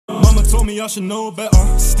told me I should know better.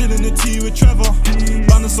 Still in the tea with Trevor.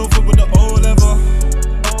 Bound the sofa with the old leather.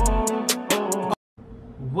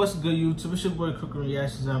 What's good, YouTube? It's your boy Cooking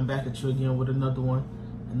Reactions. I'm back at you again with another one.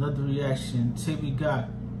 Another reaction. Today we got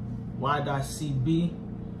Y.CB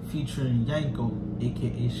featuring Yanko,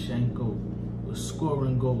 aka Shanko, with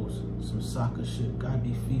scoring goals. Some soccer shit. Gotta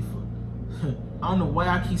be FIFA. I don't know why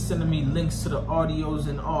I keep sending me links to the audios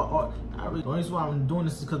and all. The only reason why I'm doing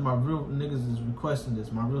this is because my real niggas is requesting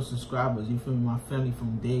this. My real subscribers, you feel me? My family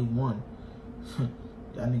from day one.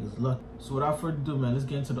 Y'all niggas lucky. So without further ado, man, let's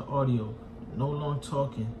get into the audio. No long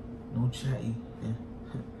talking, no chatty,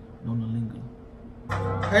 no lingering.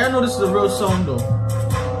 Hey, I know this is a real song though.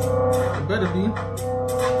 It better be.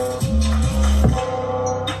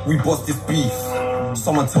 We bossed this beef.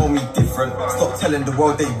 Someone told me different. Stop telling the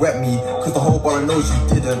world they wet me, cause the whole borough knows you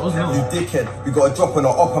didn't. You dickhead. We got a drop on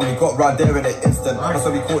our up and we got round there in an instant. That's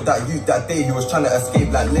why we caught that youth that day who was trying to escape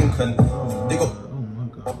like Lincoln. They got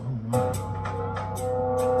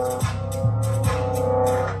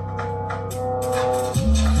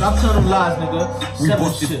Stop telling them lies, nigga. We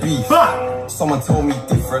bossed this beef. Someone told me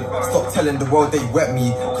different. Stop telling the world they wet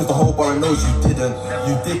me, cause the whole borough knows you didn't.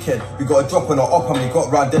 You dickhead. We got a drop on our up and we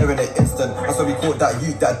got round there in an instant. That's why we caught that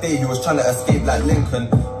youth that day who was trying to escape like Lincoln.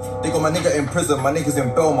 They got my nigga in prison, my niggas in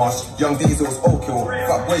Belmarsh. Young days it was Oak Hill.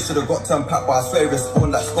 Fat boy should've got turned packed, but I swear it's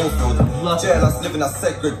spawned like Schofield. Jail, I was living as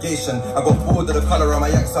segregation. I got bored of the colour of my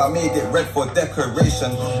yak, so I made it red for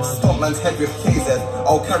decoration. Stomp man's head with KZ.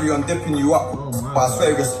 I'll carry on dipping you up, but I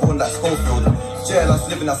swear it's spawned like Schofield. Jail, I was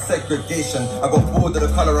living as segregation. I got bored of the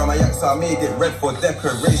colour of my yak, so I made it red for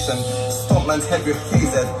decoration. Stomp man's head with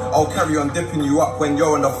KZ. I'll carry on dipping you up when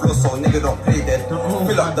you're on the floor, so nigga don't play dead.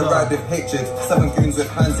 Fill up the ride with hatred. 7 goons with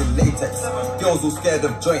hands in latex. Girls all scared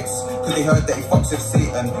of joints, cause they heard that he fucks with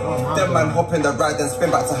Satan. Them man hop in the ride and spin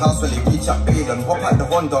back to house when they reach at Balen. Hop out the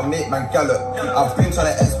Honda, make man gallop. I've been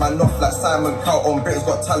trying to X man off like Simon Cowell on Britain's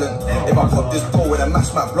Got Talent. If I pop this door with a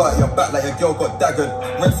match mat, blow at your back like your girl got daggered.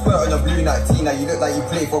 Red squirt on a blue 19, now you look like you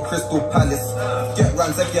play for Crystal Palace. Get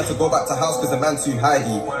Ranzeki had to go back to house cause the man too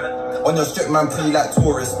hidey. On your strip man pre like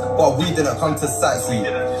tourists, but we didn't come to sightsee.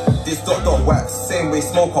 This dot wax, same way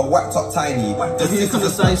smoker whacked up tiny. The sick of the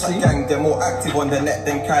Snapchat gang, they're more active on the net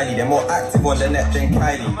than Kylie. They're more active on the net than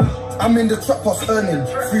Kylie. I'm in the trap house earning,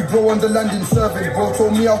 free bro on the landing serving. Bro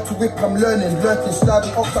told me how to whip, I'm learning, lurking,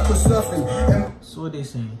 sliding off like a surfing. So what they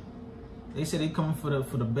saying? They say they coming for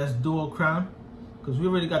the best duo crown, cause we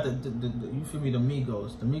already got the you feel me, the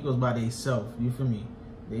Migos. The Migos by themselves, you feel me?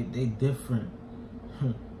 They different.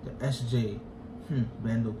 The SJ,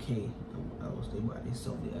 Bando K, they by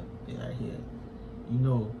themselves. They right here. You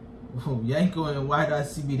know, Yanko and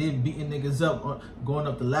Y.CB, they beating niggas up going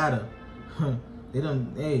up the ladder. They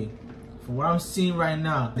done, hey, from what I'm seeing right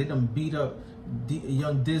now, they done beat up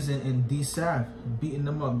Young Diz and D-Sav, beating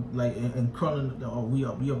them up like and crawling. Oh, we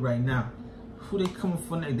up right now. Who they coming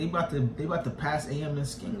for next? They about to pass AM and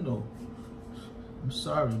Skin though. I'm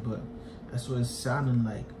sorry, but that's what it's sounding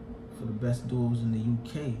like for the best duos in the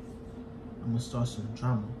UK. I'm gonna start some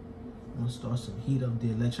drama. I'm gonna start some heat up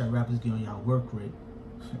there. Let y'all rappers get on y'all work rate.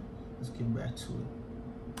 Let's get back to it.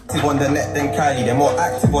 Active on the net than Kylie. They're more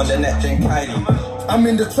active on the net than Kylie. I'm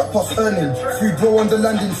in the trap house earning, free bro on the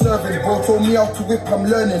landing serving. Bro told me how to whip, I'm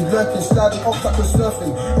learning, lurking, sliding off like a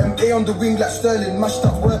surfing. MA on the wing like Sterling, mashed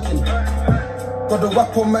up working. Got the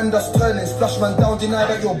rap on man that's turning, splash man down, deny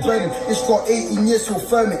that you're burning. It's got 18 years to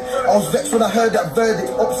firm it. I was vexed when I heard that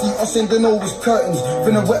verdict. Opsy, us in the know was curtains.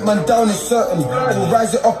 Finna wet man down is certain. I'll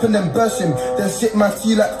rise it up and then burst him. Then sit my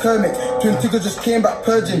tea like Kermit. Twin Tigger just came back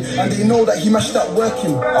purging, and they know that he mashed up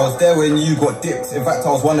working. I was there when you got dipped. In fact,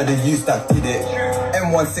 I was one of the youths that did it.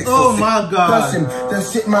 M16. Oh my God. Him, then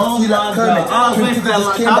sit my tea like Kermit. Twin Tigger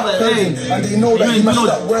just came back purging, and they know that he mashed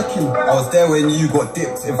up working. I was there when you got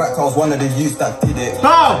dipped. In fact, I was one of the youths that did it.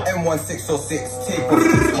 M1606, tape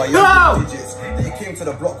on my young digits. They came to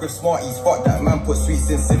the block with Smarties, fuck that man put sweets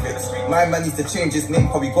in Civics. My man needs to change his name,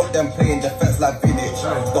 cause we got them playing defense like Village.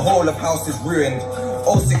 The whole of house is ruined.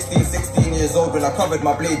 16 years old when I covered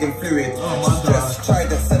my blade in fluid. Just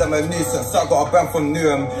tried and said I'm a nuisance, so I got a ban from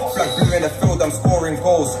Newham. Black blue in the field, I'm scoring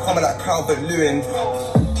goals, coming like Calvert-Lewin.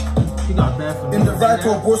 In the right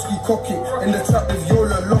or Borski cock it, in the trap with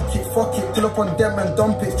Yola lock it, fuck it, pull up on them and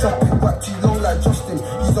dump it, chop it, whack too long like Justin.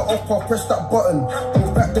 He's the up, I'll press that button.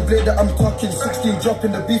 Move back the blade that I'm tucking, 16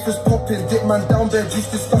 dropping, the beef is popping, dip man down there,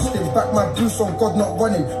 juice disgusting. Back my Bruce on God not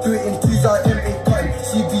running, do it in 2s out M8 cutting.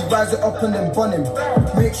 CB rise it up and then bun him.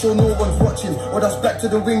 Make sure no one's watching, or that's back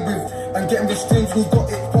to the wing with, and getting restrained, we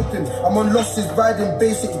got it popping. I'm on losses, riding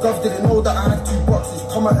basic, Gov didn't know that I had 2 boxes.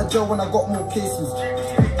 Come out of jail when I got more cases.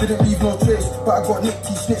 didn't leave no trace. But I got nicked,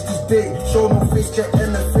 he snitched his bait. Show no face, get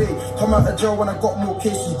NFA. Come out of jail when I got more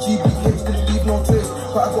cases. GBH, didn't leave no trace.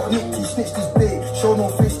 But I got nicked, he snitched his bait. Show no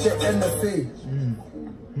face, get NFA.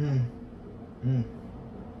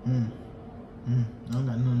 I don't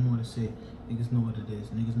got nothing more to say. Niggas know what it is.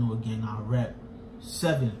 Niggas know what gang I rap.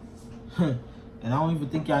 7. And I don't even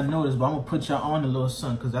think y'all know this, but I'm gonna put y'all on a little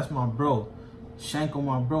something, cause that's my bro. Yanko,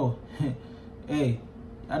 my bro. Hey,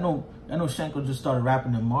 I know Yanko just started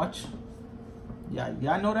rapping in March.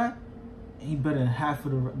 Y'all know that? He better than half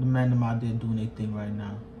of the men them out there doing their thing right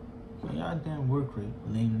now. So y'all damn work rate,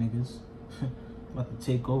 lame niggas. About to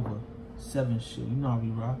take over. 7 shit, you know how we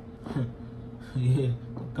rock. Yeah,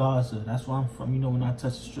 Gaza, that's where I'm from. You know, when I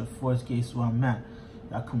touch the strip, Forest Gates where I'm at.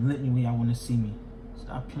 Y'all come lit me when y'all want to see me.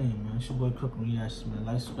 Stop playing, man. It's your boy Cooking Reactions, man.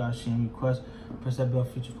 Like, subscribe, share, and request. Press that bell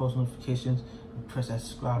for future post notifications. And press that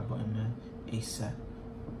subscribe button, man. ASAP.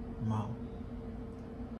 I'm out.